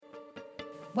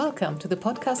Welcome to the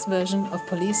podcast version of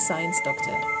Police Science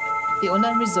Doctor, the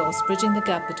online resource bridging the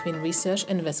gap between research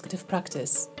and investigative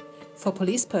practice. For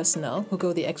police personnel who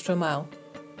go the extra mile.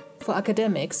 For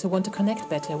academics who want to connect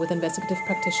better with investigative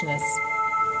practitioners.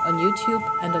 On YouTube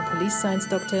and on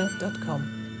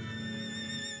policesciencedoctor.com.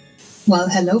 Well,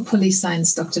 hello, Police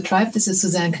Science Doctor Tribe. This is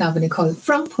Suzanne Knabe-Nicole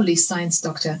from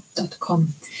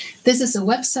policesciencedoctor.com. This is a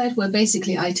website where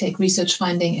basically I take research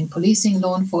finding in policing,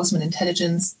 law enforcement,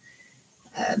 intelligence,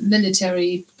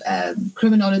 military,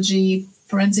 criminology,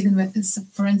 forensic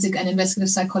and investigative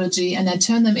psychology, and I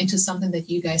turn them into something that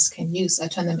you guys can use. I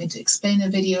turn them into explainer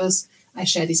videos. I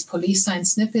share these police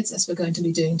science snippets as we're going to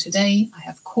be doing today. I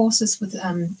have courses with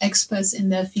experts in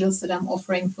their fields that I'm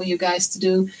offering for you guys to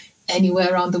do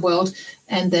anywhere around the world,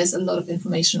 and there's a lot of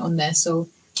information on there. So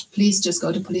please just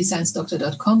go to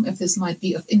policesciencedoctor.com if this might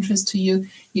be of interest to you.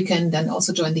 You can then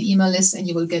also join the email list and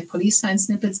you will get police science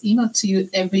snippets emailed to you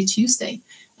every Tuesday.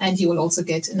 And you will also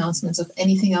get announcements of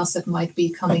anything else that might be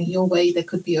coming your way that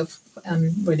could be of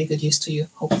really good use to you,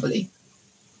 hopefully.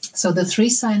 So the 3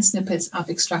 science snippets I've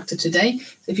extracted today,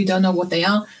 if you don't know what they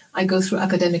are, I go through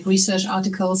academic research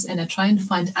articles and I try and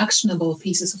find actionable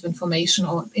pieces of information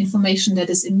or information that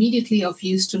is immediately of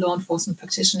use to law enforcement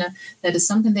practitioner, that is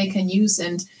something they can use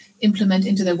and implement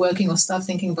into their working or start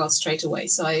thinking about straight away.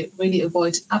 So I really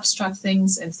avoid abstract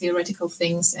things and theoretical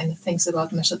things and things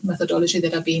about methodology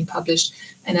that are being published.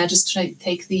 And I just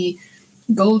take the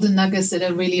golden nuggets that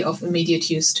are really of immediate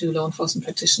use to law enforcement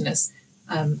practitioners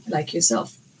like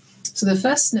yourself. So the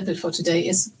first snippet for today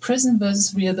is prison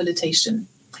versus rehabilitation.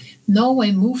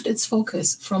 Norway moved its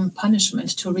focus from punishment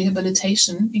to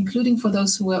rehabilitation, including for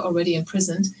those who were already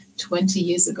imprisoned 20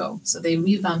 years ago. So they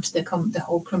revamped the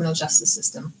whole criminal justice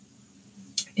system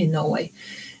in Norway.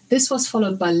 This was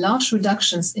followed by large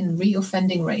reductions in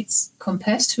reoffending rates.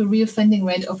 Compared to a reoffending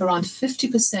rate of around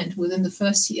 50% within the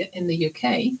first year in the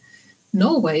UK,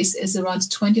 Norway's is around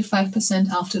 25%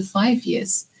 after 5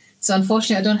 years. So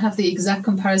unfortunately, I don't have the exact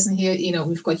comparison here.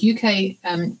 We've got UK.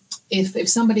 If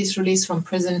somebody's released from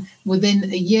prison within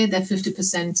a year, that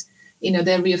 50%,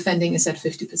 their reoffending is at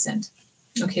 50%.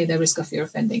 Okay, their risk of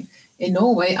reoffending. In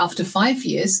Norway, after 5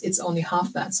 years, it's only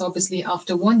half that. So obviously,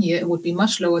 after 1 year, it would be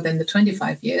much lower than the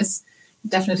 25 years,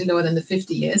 definitely lower than the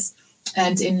 50 years.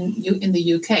 And in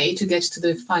the UK, to get to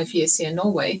the 5 years here in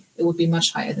Norway, it would be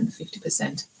much higher than the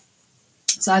 50%.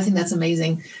 So I think that's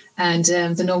amazing. And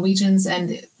the Norwegians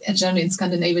and generally in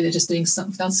Scandinavia, they're just doing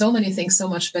so many things so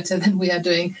much better than we are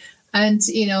doing. And,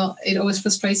 it always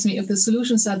frustrates me if the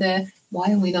solutions are there,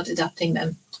 why are we not adapting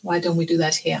them? Why don't we do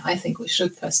that here? I think we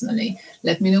should personally.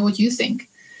 Let me know what you think.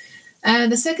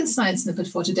 And the second science snippet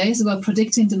for today is about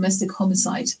predicting domestic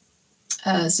homicide.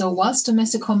 So whilst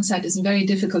domestic homicide is very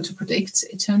difficult to predict,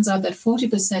 it turns out that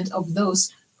 40% of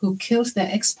those who killed their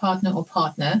ex-partner or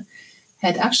partner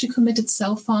had actually committed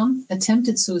self-harm,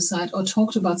 attempted suicide, or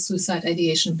talked about suicide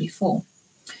ideation before.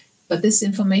 But this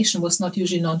information was not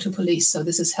usually known to police, so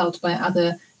this is held by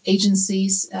other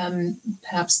agencies,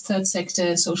 perhaps third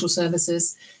sector, social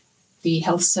services, the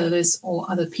health service, or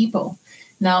other people.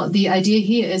 Now, the idea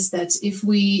here is that if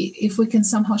we can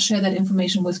somehow share that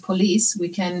information with police, we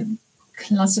can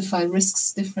classify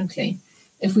risks differently.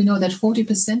 If we know that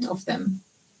 40% of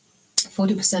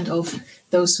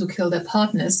those who kill their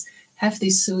partners have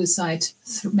these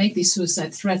make these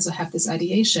suicide threats or have this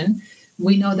ideation,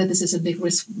 we know that this is a big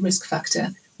risk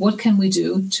factor. What can we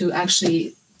do to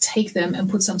actually take them and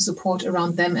put some support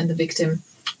around them and the victim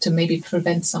to maybe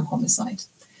prevent some homicide?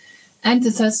 And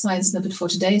the third science snippet for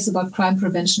today is about crime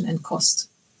prevention and cost.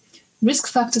 Risk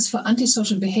factors for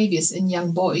antisocial behaviors in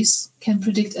young boys can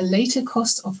predict a later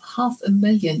cost of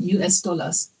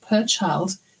 $500,000 per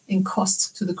child in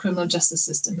costs to the criminal justice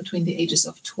system between the ages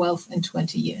of 12 and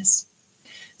 20 years.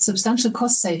 Substantial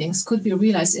cost savings could be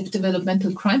realized if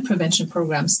developmental crime prevention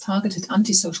programs targeted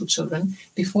antisocial children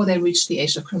before they reach the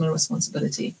age of criminal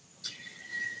responsibility.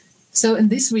 So in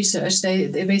this research,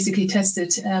 they basically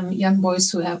tested young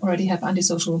boys who already have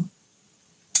antisocial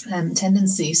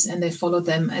tendencies, and they followed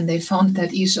them, and they found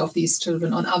that each of these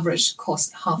children on average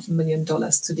cost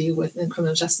 $500,000 to deal with in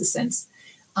criminal justice sense.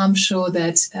 I'm sure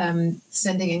that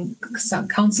sending in some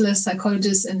counselors,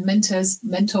 psychologists, and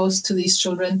mentors to these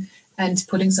children and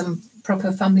putting some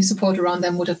proper family support around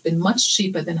them would have been much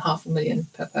cheaper than $500,000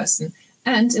 per person,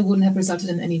 and it wouldn't have resulted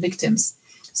in any victims.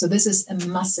 So this is a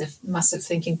massive, massive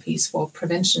thinking piece for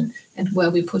prevention and where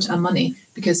we put our money,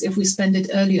 because if we spend it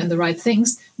early on the right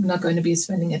things, we're not going to be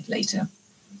spending it later.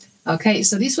 Okay,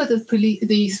 so these were the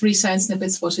 3 science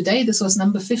snippets for today. This was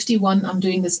number 51. I'm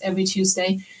doing this every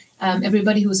Tuesday.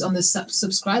 Everybody who's on the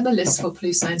subscriber list for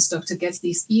Police Science Doctor gets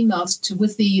these emails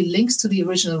with the links to the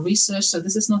original research. So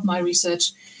this is not my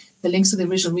research. The links to the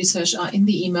original research are in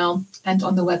the email and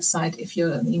on the website. If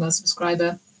you're an email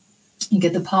subscriber, you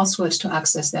get the password to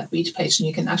access that read page, and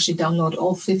you can actually download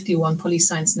all 51 police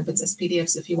science snippets as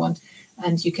PDFs if you want,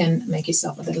 and you can make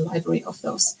yourself a little library of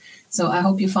those. So I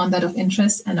hope you found that of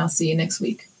interest, and I'll see you next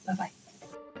week. Bye-bye.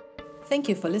 Thank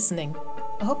you for listening.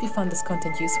 I hope you found this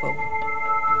content useful.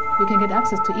 You can get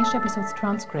access to each episode's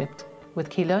transcript with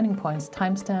key learning points,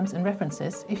 timestamps, and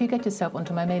references if you get yourself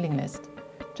onto my mailing list.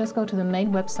 Just go to the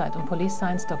main website on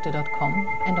policesciencedoctor.com,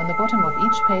 and on the bottom of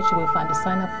each page you will find a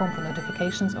sign-up form for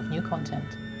notifications of new content.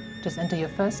 Just enter your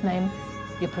first name,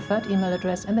 your preferred email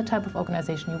address, and the type of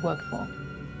organization you work for.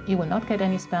 You will not get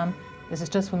any spam. This is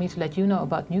just for me to let you know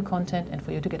about new content and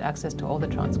for you to get access to all the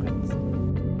transcripts.